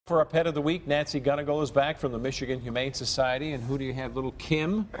For our pet of the week, Nancy Gunnagle is back from the Michigan Humane Society. And who do you have? Little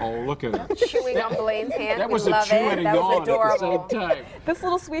Kim? Oh, look at her. Chewing on Blaine's hand. That was we a love chew it. and a That was yawn adorable. at the same time. This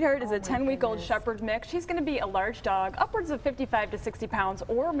little sweetheart is a 10-week-old Shepherd mix. She's going to be a large dog, upwards of 55 to 60 pounds,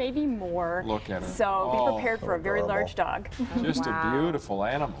 or maybe more. Look at her. So be prepared for a very adorable. large dog. Just a beautiful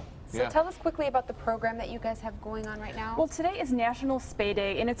animal. So tell us quickly about the program that you guys have going on right now. Well, today is National Spay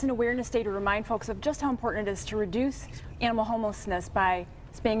Day, and it's an awareness day to remind folks of just how important it is to reduce animal homelessness by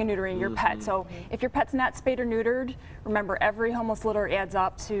spaying and neutering your pet. So if your pet's not spayed or neutered, remember every homeless litter adds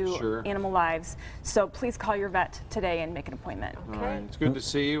up to animal lives. So please call your vet today and make an appointment. All right, it's good to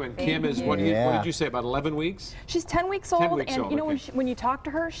see you. And Kim is, what did you say, about 11 weeks? She's 10 weeks old, 10 weeks and old, you know, when you talk to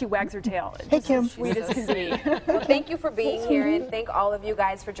her, she wags her tail. Hey, Just Kim. as sweet as can be. Well, thank you for being here, and thank all of you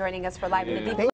guys for joining us for Live in the Deep.